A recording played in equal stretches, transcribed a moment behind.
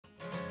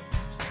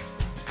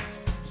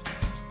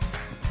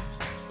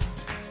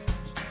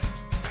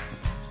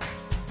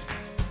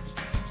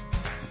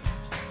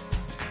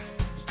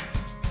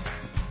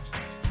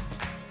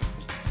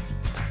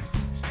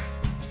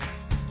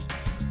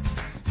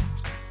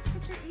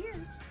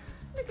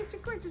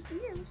gorgeous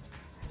ears.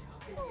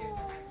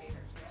 Oh,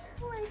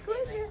 my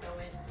goodness.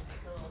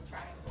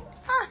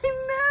 I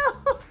know.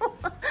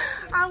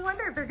 I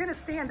wonder if they're going to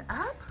stand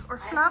up or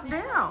flop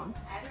down.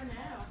 I don't know.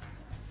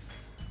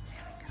 There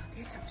we go.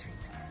 There's some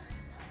treatsies.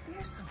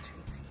 There's some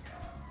treatsies.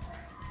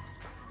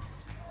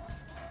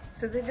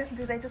 So do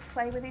they just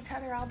play with each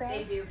other all day?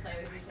 They do play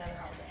with each other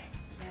all day.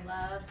 They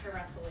love to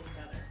wrestle each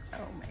other.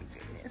 Oh my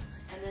goodness.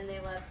 And then they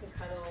love to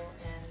cuddle,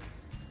 and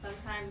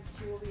sometimes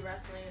two will be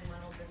wrestling and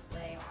one will just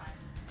lay on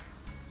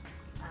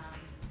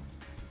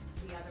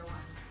the other one.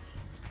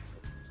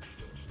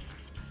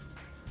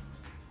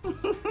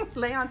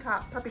 Lay on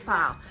top, puppy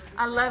pile.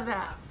 I love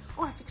that.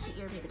 Oh, I fixed your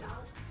ear, baby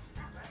doll.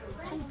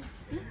 Hey,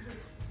 baby.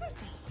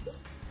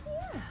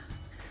 Yeah.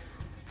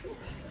 Baby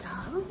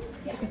doll.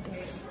 Look at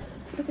this.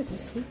 Look at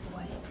this sweet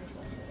boy.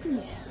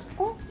 Yeah.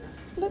 Oh,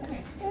 look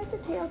at the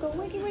tail go.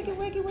 Wiggy, wiggy,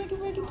 wiggy, wiggy,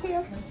 wiggy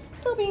tail.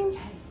 Toe beans.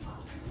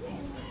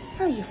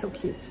 Oh, you're so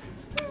cute.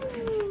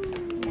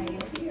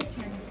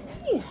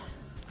 Yeah.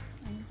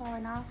 Are you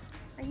falling off?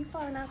 Are you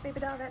falling off, baby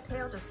doll? That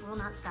tail just will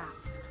not stop.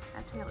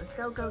 That tail is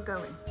go, go,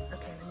 going.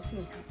 Okay, let me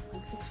see. Let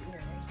me fix your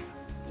ear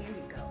there. There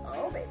you go.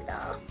 Oh, baby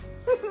doll.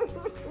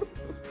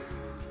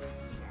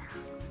 Yeah.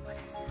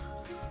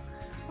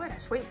 What a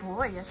sweet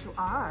boy. Yes, you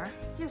are.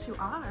 Yes, you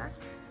are.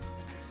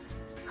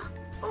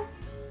 Oh,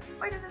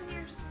 look at those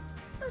ears.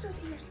 Look at those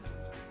ears.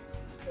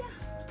 Yeah.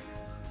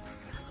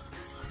 See, look at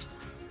those ears.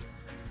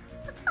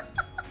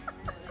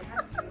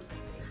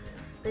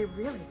 They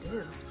really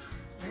do.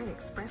 Very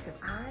expressive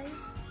eyes.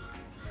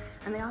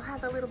 And they all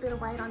have a little bit of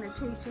white on their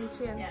chinny chin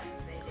chin. Yes,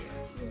 they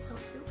do. You're so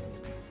cute,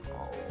 baby.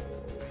 Oh,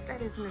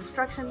 that is an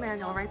instruction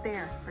manual right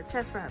there for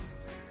chest rubs.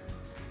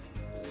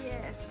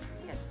 Yes,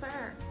 yes,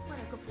 sir. What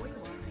a good boy you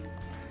are.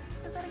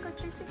 Is that a good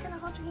treaty? Can I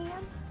hold your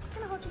hand?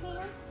 Can I hold your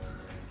hand?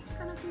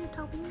 Can I do your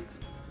toe beans?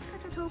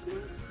 Got your toe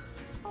beans?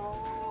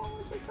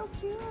 Oh, you're so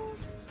cute. Oh,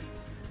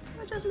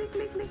 just lick,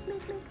 lick, lick,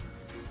 lick, lick.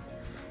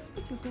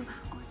 What you do?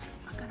 Oh,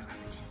 I'm gonna rub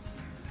the chest.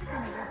 I'm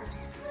gonna rub the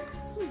chest.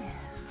 Yeah.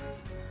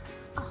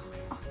 Oh,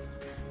 oh.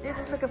 They're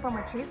just looking for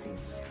more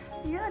treatsies.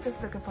 Yeah, just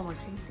looking for more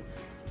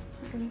treatsies.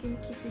 You're gonna give me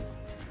kitties?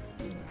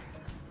 Yeah.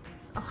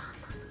 Oh,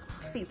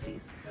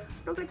 feetsies.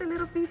 Look at the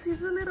little feetsies,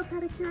 the little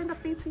pedicure and the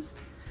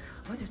feetsies.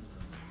 Oh, there's,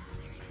 yeah,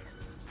 there it is.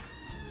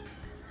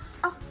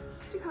 Oh,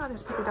 do you know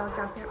there's puppy dogs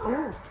out there?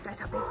 Oh,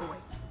 that's our big boy.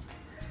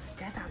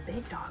 That's our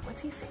big dog.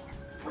 What's he saying?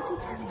 What's he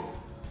telling you?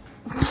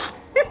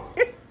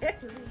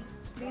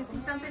 Do you see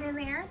something in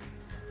there?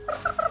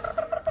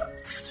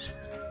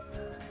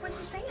 What's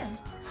he saying?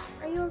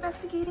 Are you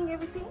investigating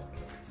everything?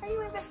 Are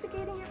you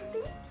investigating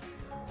everything?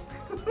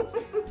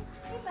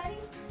 Hey, buddy.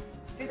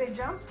 Do they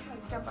jump?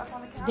 Like jump up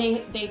on the couch?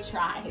 They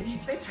try.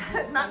 They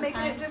try. Not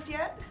making it just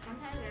yet?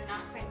 Sometimes they're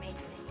not quite making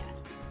it yet.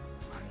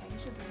 Oh yeah, you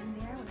should be in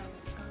there with all the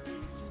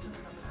scuppies. Just a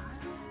little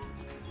pile.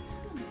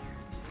 Get in there.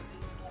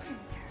 Get in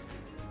there.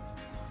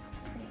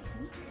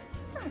 Baby.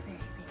 Oh,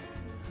 baby.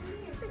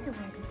 With the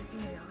waggy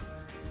tail.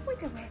 With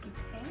the waggy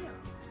tail.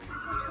 Is that a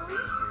good Chewy? Is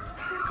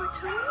that a good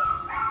Chewy?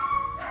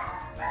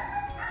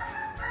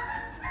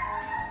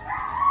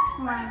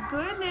 My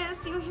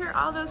goodness, you hear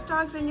all those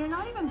dogs and you're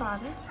not even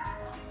bothered.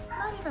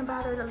 Not even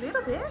bothered a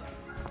little bit.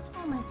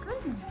 Oh my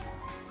goodness.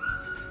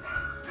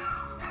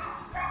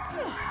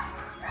 Yeah.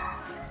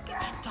 Get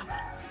that tummy.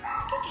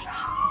 Get that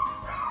tummy.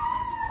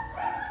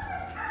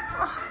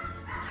 Oh.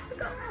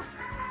 Look at that.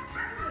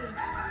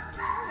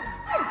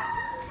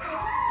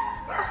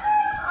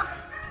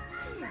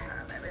 Yeah, I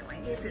love it when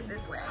you sit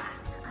this way.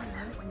 I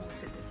love it when you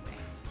sit this way.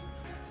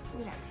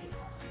 Look at that tail.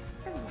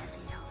 Look at that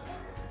tail.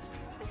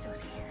 Look at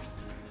those ears.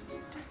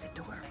 Just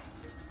adorable.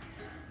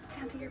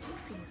 Down to your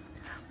footsies.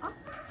 Oh.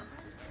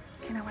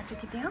 Can I watch you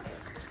get down?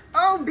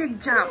 Oh,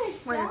 big jump.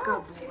 What a good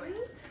boy.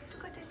 You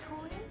got that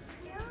toy?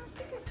 Yeah,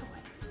 get that toy.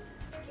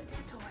 Get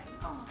that toy.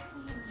 Oh,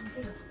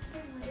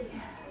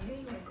 yeah.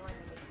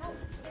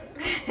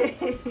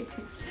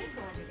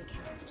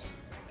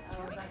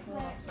 Oh, that's a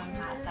little swim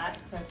hat.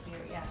 That's so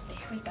cute. Yes, they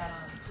put that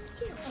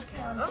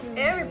on. Oh,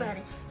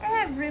 everybody.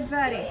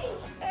 Everybody.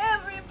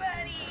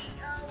 Everybody.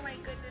 Oh, my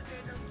goodness.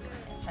 They're so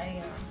cute. Try to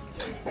get on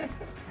too.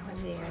 Oh,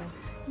 dear.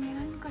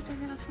 Yeah, you got your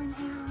little twin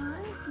hair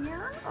on.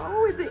 Yeah.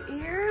 Oh, with the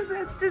ears.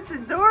 That's just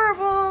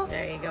adorable.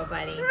 There you go,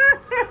 buddy. There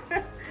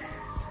you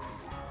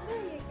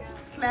go.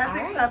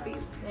 Classic Right.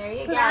 puppies. There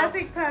you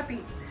Classic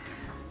puppies.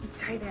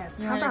 Try this.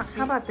 You How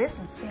wanna about this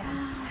instead?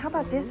 How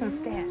about this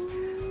instead?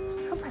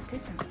 How about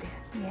this instead?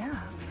 Yeah.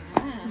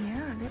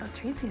 Yeah, little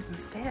treatsies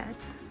instead.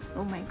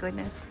 Oh my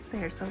goodness.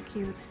 They're so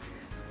cute.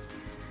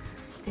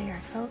 They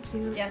are so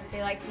cute. Yes,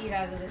 they like to eat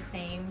out of the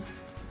same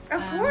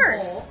Of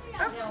course. bowl.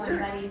 Oh, Yeah,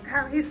 just buddy.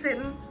 how he's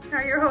sitting,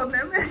 how you're holding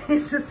him.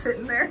 He's just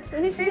sitting there.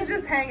 He's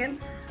just hanging.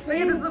 Look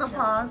at his little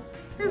paws.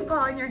 His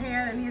paw in your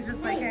hand, and he's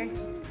just like, hey.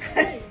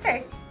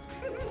 Hey.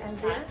 And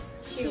That's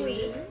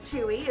Chewy.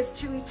 Chewy. Is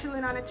Chewy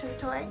chewing on a chew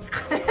toy?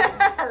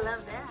 I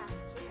love that.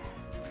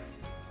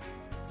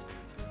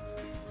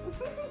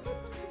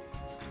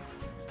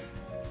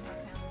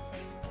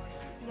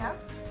 Yep.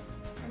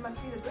 It must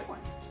be the good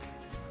one.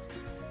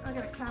 I'm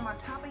gonna climb on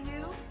top of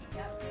you.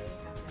 Yep.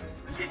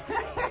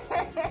 it.